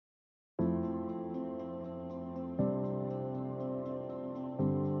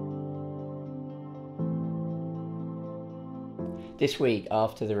This week,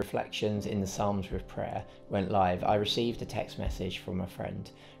 after the reflections in the Psalms with prayer went live, I received a text message from a friend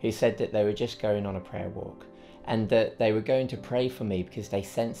who said that they were just going on a prayer walk and that they were going to pray for me because they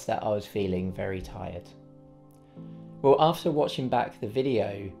sensed that I was feeling very tired. Well, after watching back the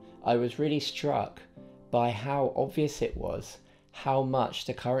video, I was really struck by how obvious it was how much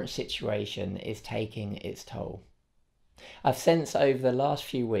the current situation is taking its toll. I've sensed over the last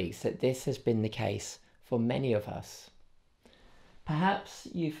few weeks that this has been the case for many of us. Perhaps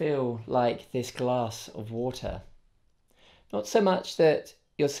you feel like this glass of water. Not so much that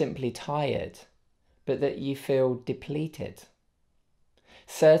you're simply tired, but that you feel depleted.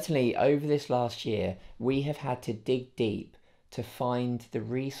 Certainly over this last year, we have had to dig deep to find the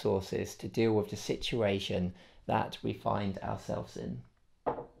resources to deal with the situation that we find ourselves in.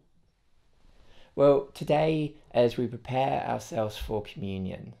 Well, today, as we prepare ourselves for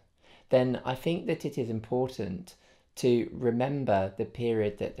communion, then I think that it is important to remember the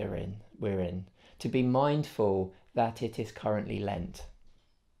period that we're in, to be mindful that it is currently Lent.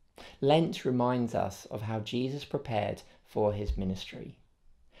 Lent reminds us of how Jesus prepared for his ministry,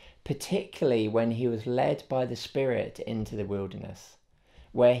 particularly when he was led by the Spirit into the wilderness,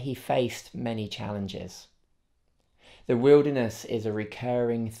 where he faced many challenges. The wilderness is a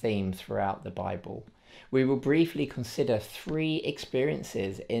recurring theme throughout the Bible. We will briefly consider 3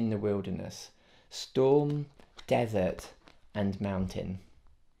 experiences in the wilderness: storm, desert, and mountain.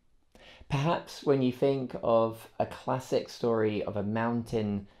 Perhaps when you think of a classic story of a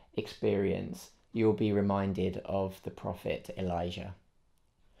mountain experience, you'll be reminded of the prophet Elijah.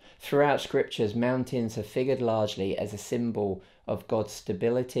 Throughout scriptures, mountains have figured largely as a symbol of God's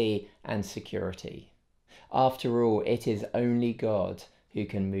stability and security. After all, it is only God who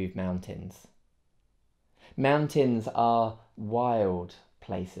can move mountains. Mountains are wild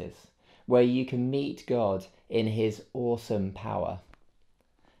places where you can meet God in his awesome power.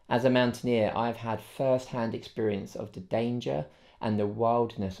 As a mountaineer, I've had first-hand experience of the danger and the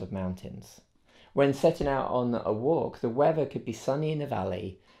wildness of mountains. When setting out on a walk, the weather could be sunny in the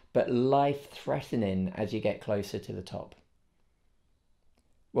valley, but life-threatening as you get closer to the top.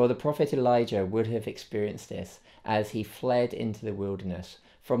 Well, the prophet Elijah would have experienced this as he fled into the wilderness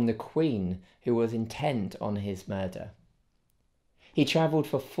from the queen who was intent on his murder. He travelled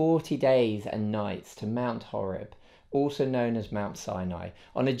for 40 days and nights to Mount Horeb, also known as Mount Sinai,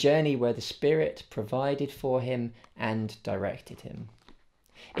 on a journey where the Spirit provided for him and directed him.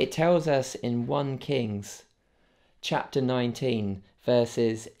 It tells us in 1 Kings chapter 19,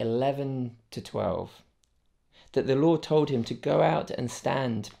 verses 11 to 12, that the Lord told him to go out and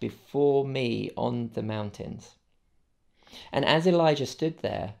stand before me on the mountains. And as Elijah stood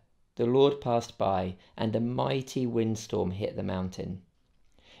there, the Lord passed by, and a mighty windstorm hit the mountain.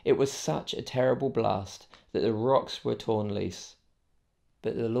 It was such a terrible blast that the rocks were torn loose,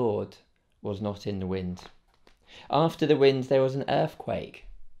 but the Lord was not in the wind. After the wind there was an earthquake,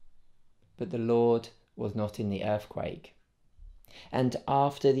 but the Lord was not in the earthquake. And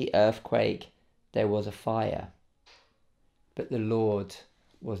after the earthquake there was a fire, but the Lord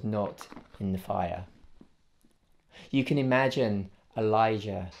was not in the fire. You can imagine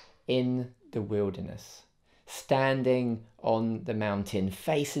Elijah in the wilderness, standing on the mountain,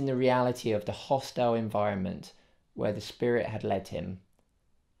 facing the reality of the hostile environment where the Spirit had led him.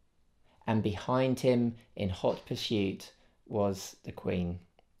 And behind him, in hot pursuit, was the queen.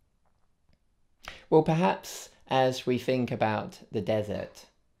 Well, perhaps as we think about the desert,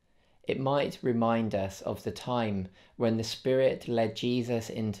 it might remind us of the time when the Spirit led Jesus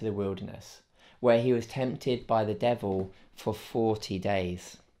into the wilderness, where he was tempted by the devil for 40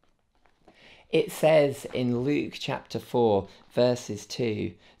 days. It says in Luke chapter 4, verses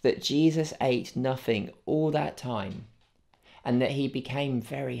 2, that Jesus ate nothing all that time and that he became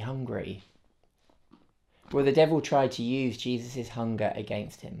very hungry. Well, the devil tried to use Jesus' hunger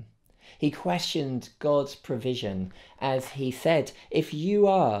against him. He questioned God's provision as he said, "If you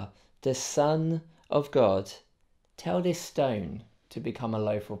are the Son of God, tell this stone to become a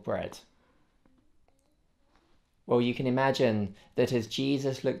loaf of bread." Well, you can imagine that as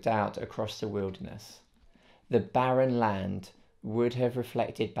Jesus looked out across the wilderness, the barren land would have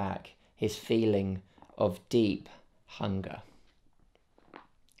reflected back his feeling of deep hunger.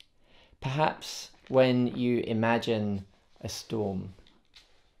 Perhaps when you imagine a storm,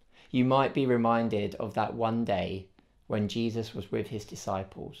 you might be reminded of that one day when Jesus was with his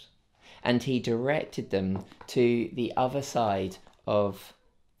disciples and he directed them to the other side of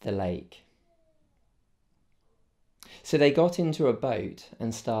the lake. So they got into a boat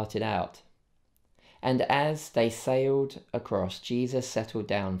and started out. And as they sailed across, Jesus settled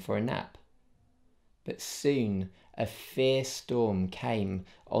down for a nap. But soon a fierce storm came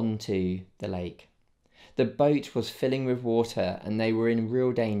onto the lake. The boat was filling with water and they were in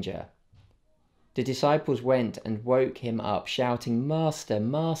real danger. The disciples went and woke him up, shouting, "Master,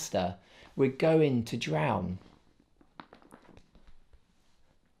 Master, we're going to drown."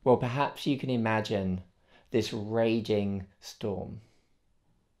 Well, perhaps you can imagine this raging storm.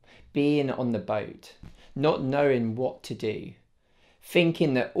 Being on the boat, not knowing what to do,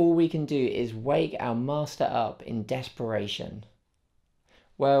 thinking that all we can do is wake our master up in desperation.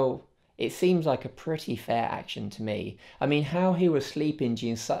 Well, it seems like a pretty fair action to me. I mean, how he was sleeping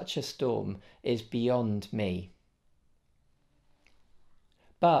during such a storm is beyond me.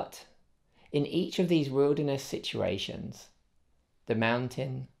 But in each of these wilderness situations, the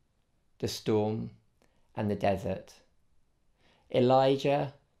mountain, the storm, and the desert,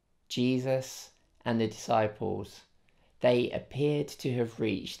 Elijah, Jesus, and the disciples, they appeared to have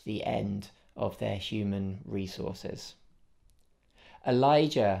reached the end of their human resources.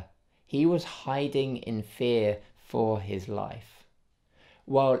 Elijah, he was hiding in fear for his life,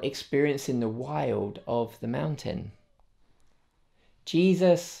 while experiencing the wild of the mountain.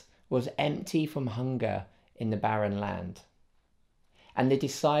 Jesus was empty from hunger in the barren land, and the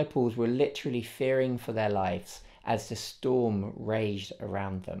disciples were literally fearing for their lives as the storm raged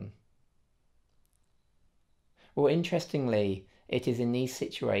around them. Well, interestingly, it is in these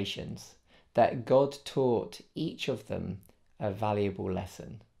situations that God taught each of them a valuable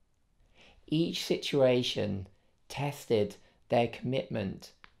lesson. Each situation tested their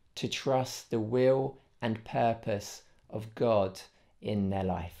commitment to trust the will and purpose of God in their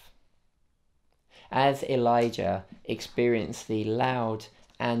life. As Elijah experienced the loud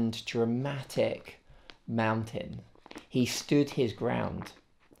and dramatic mountain, he stood his ground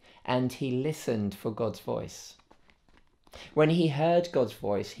and he listened for God's voice. When he heard God's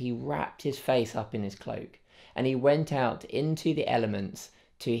voice, he wrapped his face up in his cloak and he went out into the elements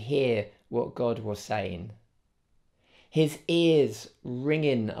to hear what God was saying. His ears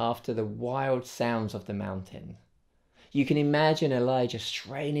ringing after the wild sounds of the mountain. You can imagine Elijah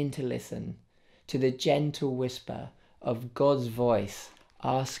straining to listen to the gentle whisper of God's voice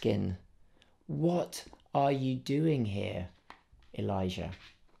asking, "What are you doing here, Elijah?"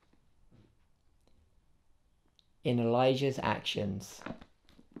 In Elijah's actions,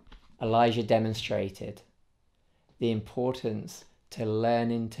 Elijah demonstrated the importance to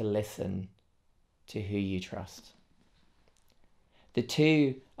learning to listen to who you trust. The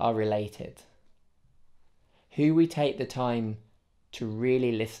two are related. Who we take the time to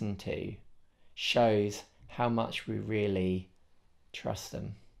really listen to shows how much we really trust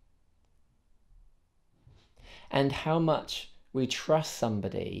them. And how much we trust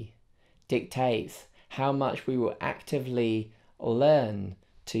somebody dictates how much we will actively learn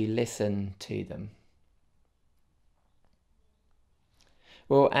to listen to them.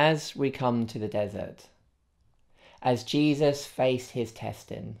 Well, as we come to the desert, as Jesus faced his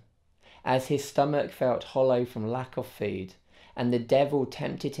testing, as his stomach felt hollow from lack of food, and the devil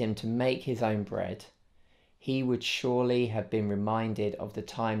tempted him to make his own bread, he would surely have been reminded of the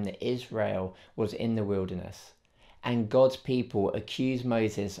time that Israel was in the wilderness, and God's people accused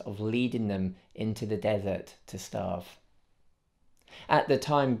Moses of leading them into the desert to starve. At the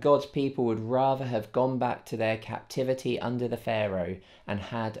time, God's people would rather have gone back to their captivity under the Pharaoh and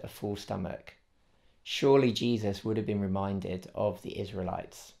had a full stomach. Surely Jesus would have been reminded of the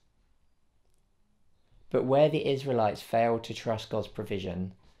Israelites. But where the Israelites failed to trust God's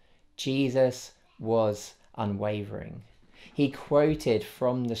provision, Jesus was unwavering. He quoted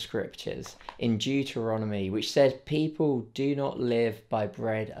from the scriptures in Deuteronomy, which says, "People do not live by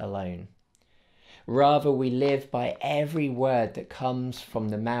bread alone. Rather, we live by every word that comes from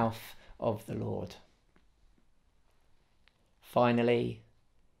the mouth of the Lord." Finally,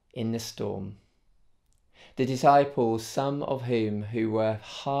 in the storm, the disciples, some of whom who were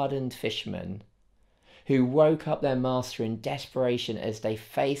hardened fishermen, who woke up their master in desperation as they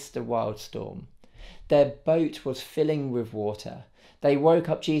faced the wild storm. Their boat was filling with water. They woke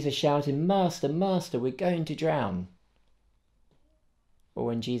up Jesus shouting, "Master, Master, we're going to drown." But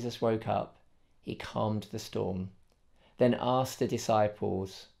when Jesus woke up, he calmed the storm, then asked the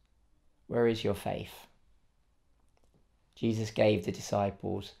disciples, "Where is your faith?" Jesus gave the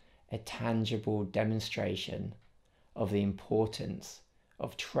disciples a tangible demonstration of the importance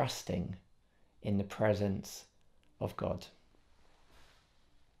of trusting in the presence of God.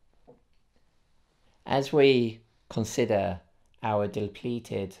 As we consider our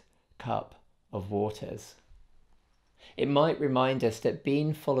depleted cup of waters, it might remind us that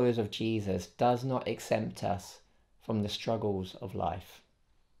being followers of Jesus does not exempt us from the struggles of life.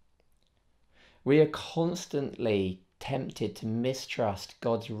 We are constantly tempted to mistrust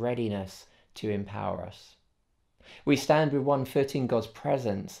God's readiness to empower us. We stand with one foot in God's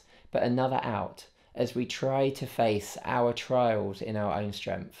presence, but another out, as we try to face our trials in our own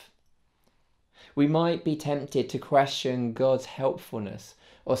strength. We might be tempted to question God's helpfulness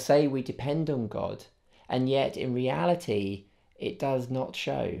or say we depend on God, and yet in reality it does not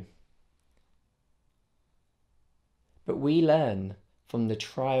show. But we learn from the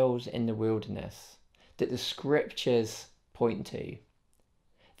trials in the wilderness that the scriptures point to,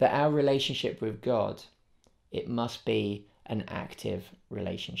 that our relationship with God, it must be an active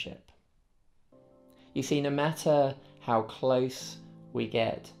relationship. You see, no matter how close we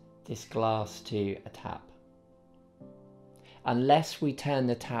get this glass to a tap, unless we turn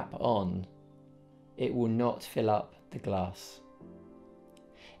the tap on, it will not fill up the glass.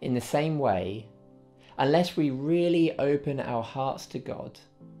 In the same way, unless we really open our hearts to God,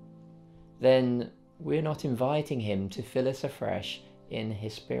 then we're not inviting Him to fill us afresh in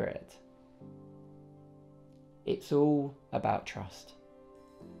His Spirit. It's all about trust.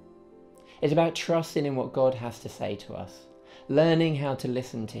 It's about trusting in what God has to say to us, learning how to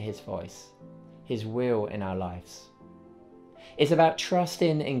listen to His voice, His will in our lives. It's about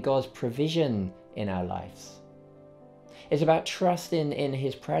trusting in God's provision in our lives. It's about trusting in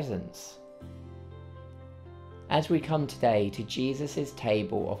His presence. As we come today to Jesus'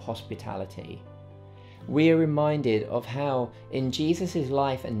 table of hospitality, we are reminded of how in Jesus'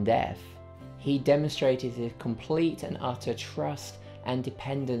 life and death, He demonstrated His complete and utter trust and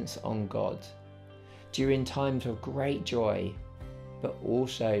dependence on God during times of great joy, but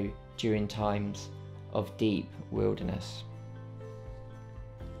also during times of deep wilderness.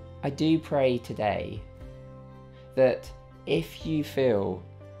 I do pray today that if you feel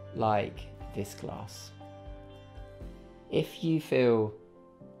like this glass, if you feel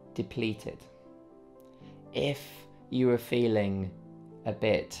depleted, if you are feeling a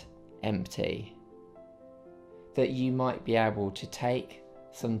bit empty, that you might be able to take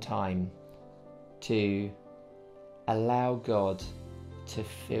some time to allow God to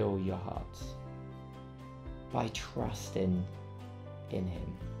fill your hearts by trusting in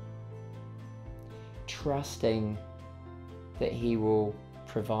Him. Trusting that He will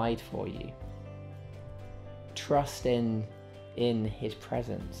provide for you. Trusting in His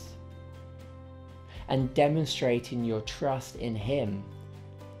presence. And demonstrating your trust in Him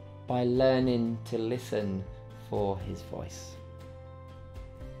by learning to listen for His voice.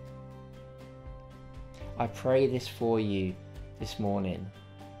 I pray this for you this morning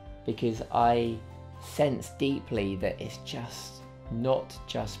because I sense deeply that it's just not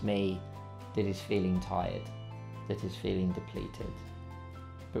just me that is feeling tired, that is feeling depleted,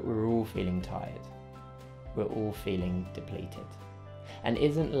 but we're all feeling tired. We're all feeling depleted. And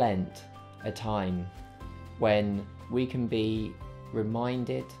isn't Lent a time when we can be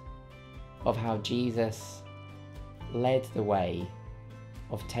reminded of how Jesus led the way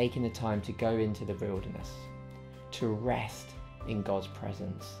of taking the time to go into the wilderness, to rest in God's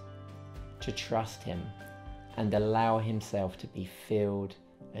presence, to trust Him and allow Himself to be filled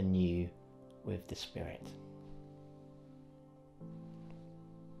anew with the Spirit.